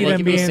 I could see them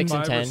be being 6 and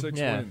 5 or 10. 6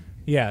 Yeah. win.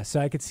 Yeah, so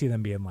I could see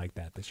them being like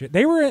that this year.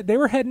 They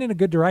were heading in a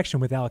good direction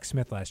with Alex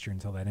Smith last year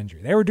until that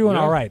injury. They were doing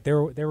all right. They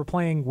were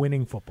playing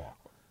winning football.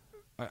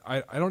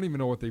 I don't even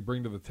know what they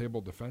bring to the table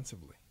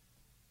defensively.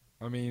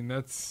 I mean,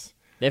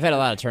 They've had a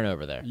lot of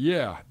turnover there.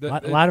 yeah.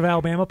 A lot of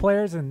Alabama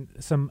players and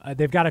some.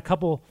 They've got a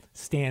couple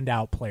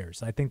standout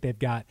players. I think they've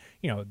got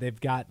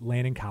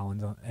Landon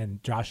Collins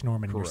and Josh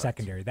Norman in your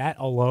secondary. That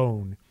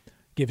alone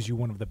gives you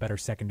one of the better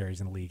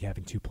secondaries in the league,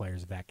 having 2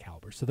 players of that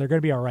caliber. So they're going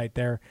to be all right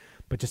there.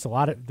 But just a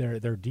lot of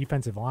their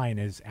defensive line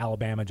is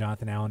Alabama,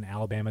 Jonathan Allen,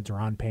 Alabama,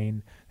 Deron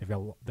Payne. They've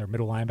got their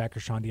middle linebacker,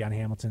 Sean Deion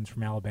Hamilton's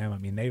from Alabama. I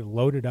mean, they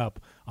loaded up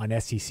on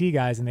SEC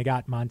guys, and they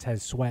got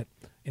Montez Sweat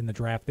in the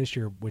draft this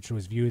year, which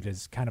was viewed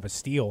as kind of a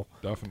steal.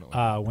 Definitely.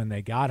 When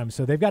they got him.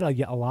 So they've got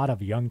a lot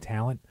of young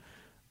talent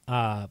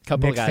Couple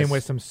of mixed guys. in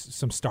with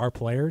some star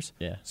players.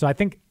 Yeah. So I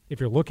think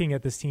if you're looking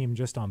at this team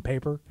just on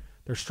paper,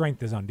 their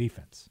strength is on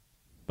defense.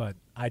 But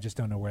I just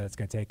don't know where that's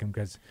going to take them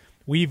because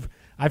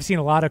I've seen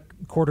a lot of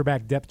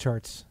quarterback depth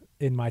charts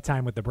in my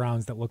time with the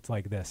Browns that looked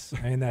like this.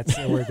 I mean, that's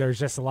where there's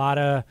just a lot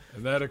of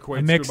and that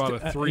equates mixed, to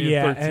about a 3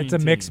 and 13 and it's a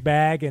team. mixed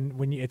bag,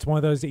 and it's one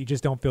of those that you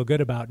just don't feel good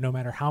about. No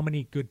matter how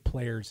many good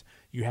players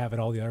you have at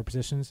all the other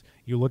positions,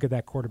 you look at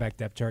that quarterback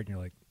depth chart and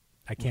you're like,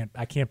 I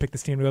can't pick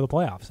this team to go to the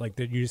playoffs. Like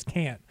you just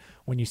can't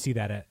when you see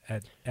that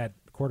at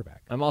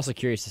quarterback. I'm also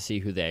curious to see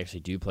who they actually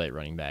do play at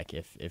running back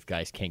if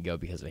guys can't go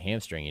because of a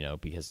hamstring,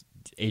 because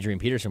Adrian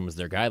Peterson was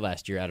their guy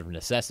last year out of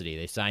necessity.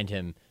 They signed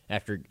him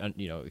after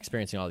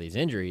experiencing all these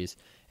injuries,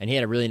 and he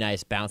had a really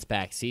nice bounce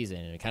back season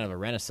and kind of a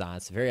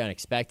renaissance, very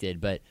unexpected,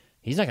 but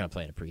he's not going to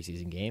play in a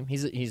preseason game.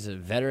 He's a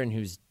veteran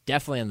who's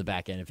definitely on the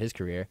back end of his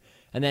career.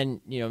 And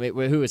then,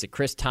 who is it,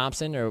 Chris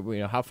Thompson?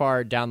 Or how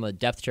far down the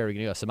depth chart are we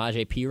going to go?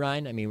 Samaje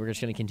Perine? I mean, we're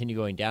just going to continue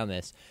going down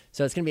this.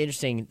 So it's going to be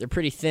interesting. They're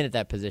pretty thin at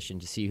that position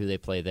to see who they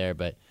play there.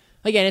 But,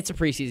 again, it's a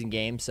preseason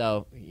game,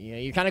 so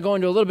you're kind of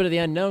going to a little bit of the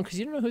unknown because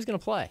you don't know who's going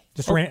to play.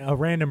 Just a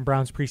random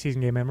Browns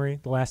preseason game memory.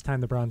 The last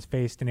time the Browns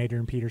faced an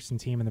Adrian Peterson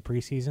team in the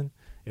preseason,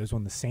 it was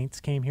when the Saints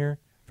came here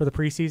for the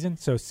preseason.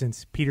 So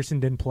since Peterson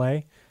didn't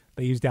play,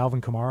 they used Alvin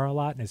Kamara a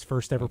lot in his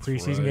first ever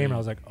preseason game, and I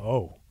was like,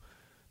 oh,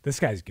 this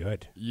guy's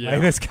good. Yeah.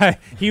 Like, this guy,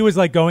 he was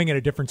like going at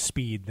a different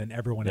speed than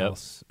everyone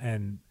else,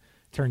 and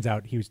turns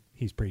out he's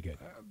pretty good.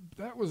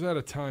 That was at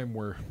a time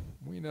where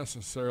we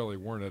necessarily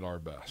weren't at our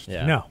best.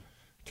 Yeah. No.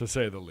 To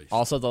say the least.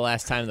 Also, the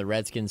last time the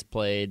Redskins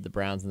played the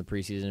Browns in the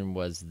preseason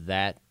was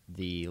that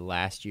the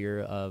last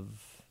year of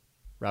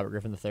Robert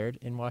Griffin III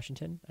in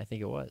Washington? I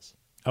think it was.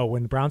 Oh,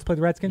 when the Browns played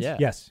the Redskins? Yeah.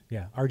 Yes.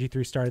 Yeah.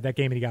 RG3 started that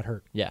game and he got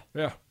hurt. Yeah.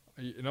 Yeah.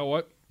 You know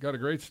what? Got a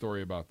great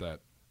story about that.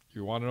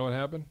 You want to know what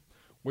happened?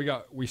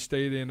 We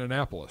stayed in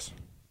Annapolis,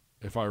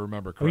 if I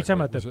remember correctly. Are you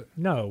talking about Was the it?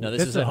 No, No, this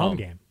this was is a at home home.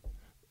 game.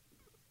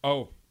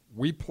 Oh,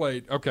 we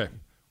played the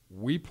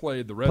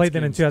Redskins. Played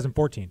them in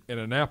 2014. in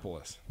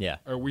Annapolis. Yeah.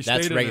 Or we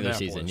That's stayed regular in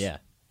season, Annapolis. yeah.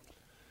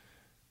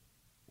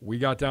 We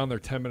got down there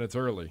 10 minutes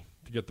early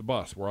to get the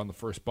bus. We're on the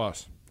first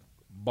bus.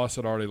 Bus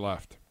had already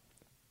left.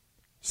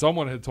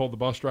 Someone had told the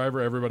bus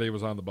driver everybody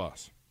was on the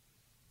bus.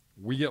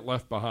 We get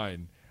left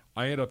behind.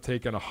 I end up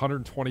taking a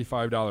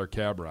 $125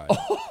 cab ride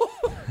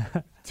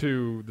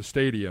to the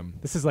stadium.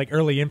 This is like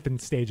early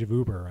infant stage of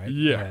Uber, right?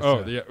 Yeah.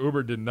 so-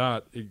 Uber did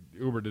not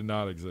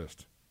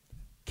exist.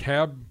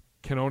 Cab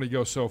can only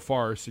go so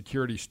far.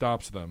 Security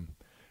stops them.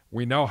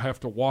 We now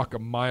have to walk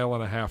 1.5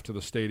 miles to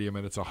the stadium,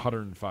 and it's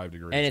 105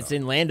 degrees. And it's out.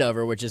 in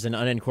Landover, which is an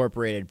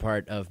unincorporated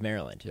part of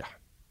Maryland. Yeah.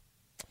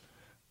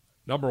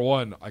 Number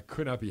one, I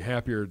could not be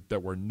happier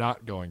that we're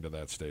not going to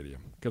that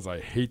stadium because I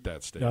hate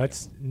that stadium. No,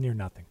 it's near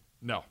nothing.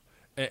 No.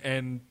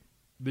 And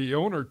the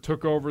owner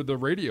took over the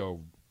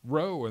radio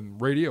row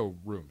and radio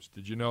rooms.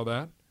 Did you know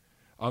that?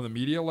 On the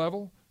media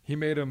level, he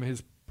made them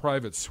his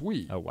private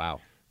suite. Oh,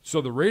 wow. So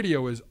the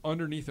radio is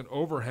underneath an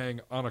overhang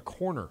on a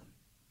corner.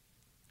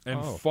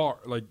 And far,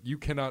 like, you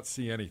cannot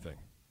see anything.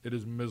 It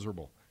is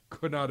miserable.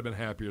 Could not have been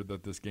happier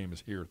that this game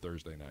is here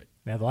Thursday night.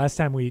 Now, the last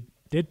time we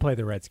did play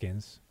the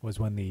Redskins was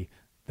when the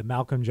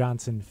Malcolm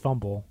Johnson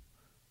fumble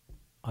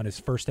on his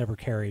first ever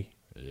carry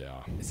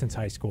since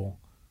high school.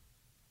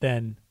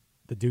 Then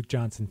the Duke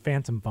Johnson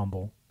phantom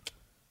fumble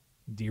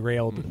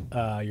derailed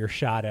your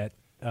shot at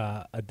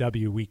a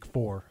W week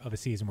 4 of a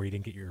season where you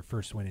didn't get your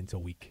first win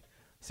until week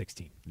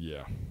 16.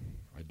 Yeah,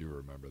 I do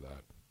remember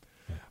that.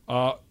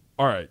 All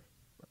right,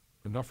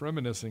 enough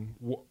reminiscing.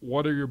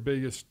 What are your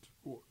biggest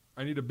 –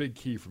 I need a big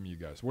key from you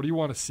guys. What do you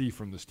want to see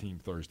from this team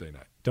Thursday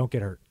night? Don't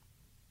get hurt.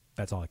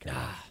 That's all I care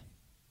about.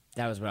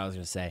 That was what I was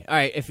going to say. All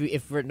right,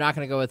 if we're not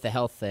going to go with the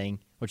health thing,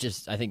 which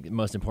is, I think, the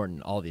most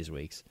important all these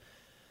weeks,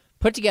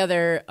 put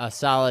together a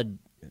solid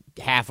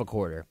half a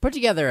quarter. Put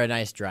together a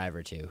nice drive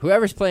or two.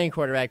 Whoever's playing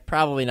quarterback,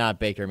 probably not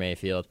Baker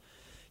Mayfield.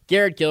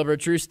 Garrett Gilbert,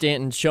 Drew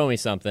Stanton, show me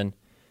something.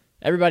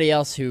 Everybody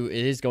else who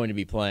is going to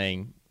be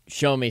playing,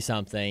 show me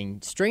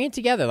something. String it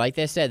together. Like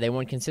they said, they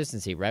want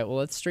consistency, right? Well,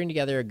 let's string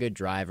together a good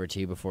drive or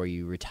two before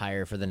you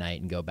retire for the night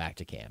and go back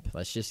to camp.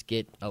 Let's just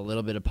get a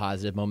little bit of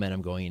positive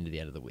momentum going into the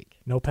end of the week.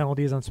 No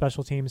penalties on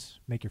special teams.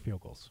 Make your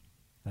field goals.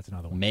 That's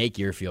another one. Make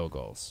your field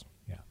goals.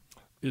 Yeah.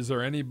 Is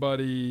there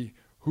anybody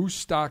whose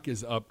stock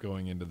is up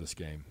going into this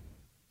game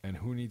and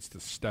who needs to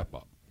step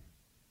up?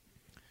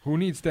 Who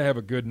needs to have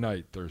a good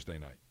night Thursday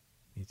night?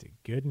 Needs a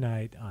good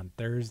night on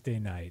Thursday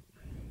night.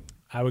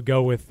 I would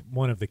go with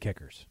one of the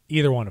kickers.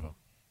 Either one of them.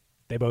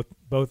 They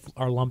both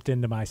are lumped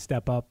into my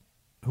step up.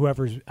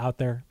 Whoever's out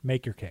there,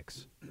 make your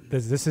kicks.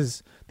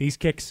 These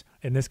kicks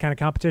in this kind of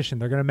competition,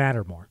 they're going to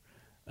matter more.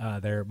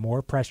 They're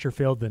more pressure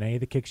filled than any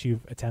of the kicks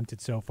you've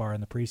attempted so far in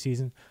the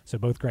preseason. So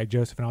both Greg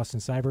Joseph and Austin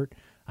Seibert.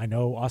 I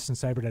know Austin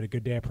Seibert had a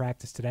good day of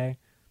practice today.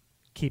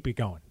 Keep it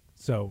going.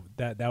 So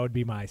that would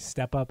be my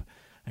step up.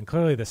 And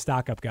clearly the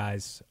stock up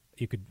guys,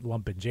 you could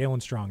lump in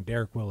Jalen Strong,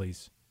 Derek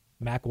Willis,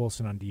 Mack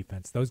Wilson on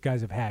defense. Those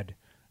guys have had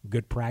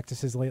good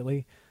practices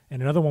lately.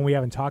 And another one we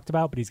haven't talked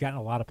about, but he's gotten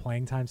a lot of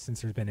playing time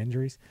since there's been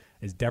injuries,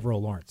 is Devereaux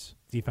Lawrence.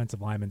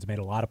 Defensive lineman's made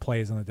a lot of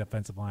plays on the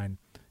defensive line.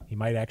 He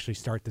might actually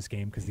start this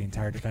game because the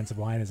entire defensive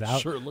line is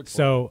out. Sure, it looks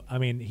so, I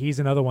mean, he's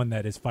another one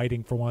that is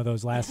fighting for one of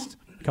those last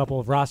couple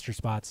of roster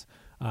spots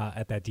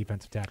at that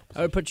defensive tackle position.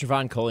 I would put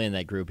Trevon Coley in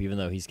that group, even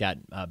though he's got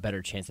a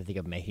better chance, I think,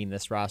 of making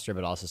this roster,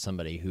 but also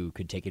somebody who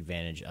could take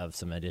advantage of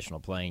some additional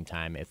playing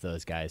time if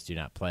those guys do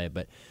not play.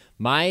 But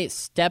my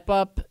step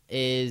up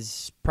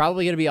is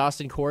probably going to be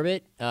Austin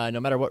Corbett, no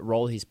matter what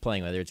role he's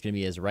playing, whether it's going to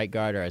be as a right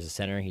guard or as a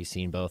center. He's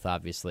seen both,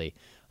 obviously,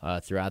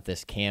 throughout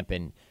this camp,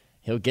 and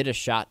he'll get a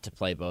shot to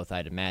play both,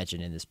 I'd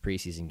imagine, in this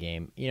preseason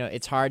game. You know,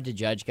 it's hard to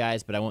judge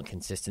guys, but I want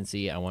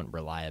consistency. I want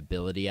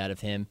reliability out of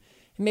him.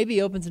 And maybe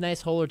he opens a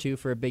nice hole or two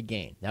for a big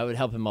gain. That would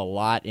help him a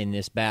lot in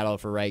this battle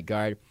for right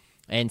guard.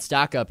 And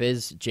stock up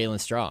is Jalen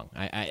Strong.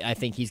 I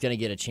think he's going to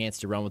get a chance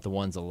to run with the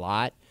ones a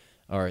lot,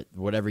 or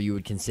whatever you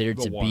would consider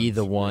to be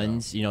the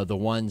ones, you know, the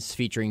ones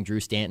featuring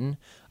Drew Stanton,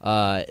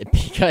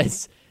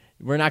 because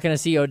we're not going to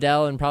see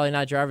Odell and probably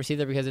not Jarvis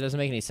either, because it doesn't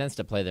make any sense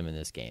to play them in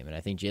this game. And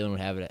I think Jalen would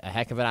have a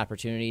heck of an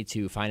opportunity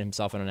to find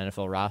himself on an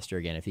NFL roster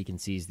again if he can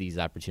seize these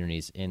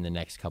opportunities in the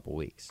next couple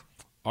weeks.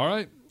 All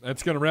right,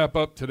 that's going to wrap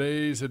up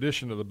today's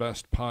edition of the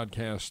best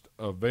podcast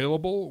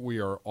available. We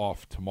are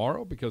off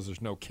tomorrow because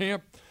there's no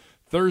camp.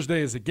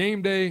 Thursday is a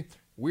game day.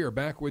 We are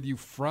back with you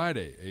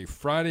Friday, a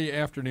Friday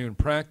afternoon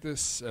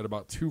practice at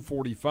about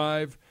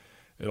 2:45.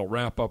 It'll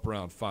wrap up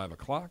around 5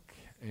 o'clock,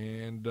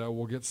 and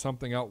we'll get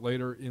something out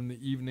later in the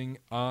evening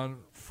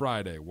on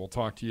Friday. We'll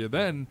talk to you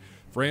then.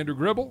 For Andrew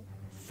Gribble,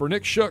 for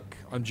Nick Shook,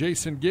 I'm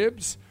Jason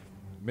Gibbs.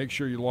 Make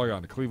sure you log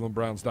on to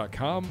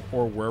clevelandbrowns.com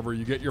or wherever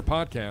you get your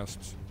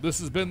podcasts.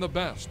 This has been the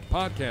best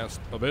podcast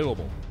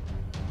available.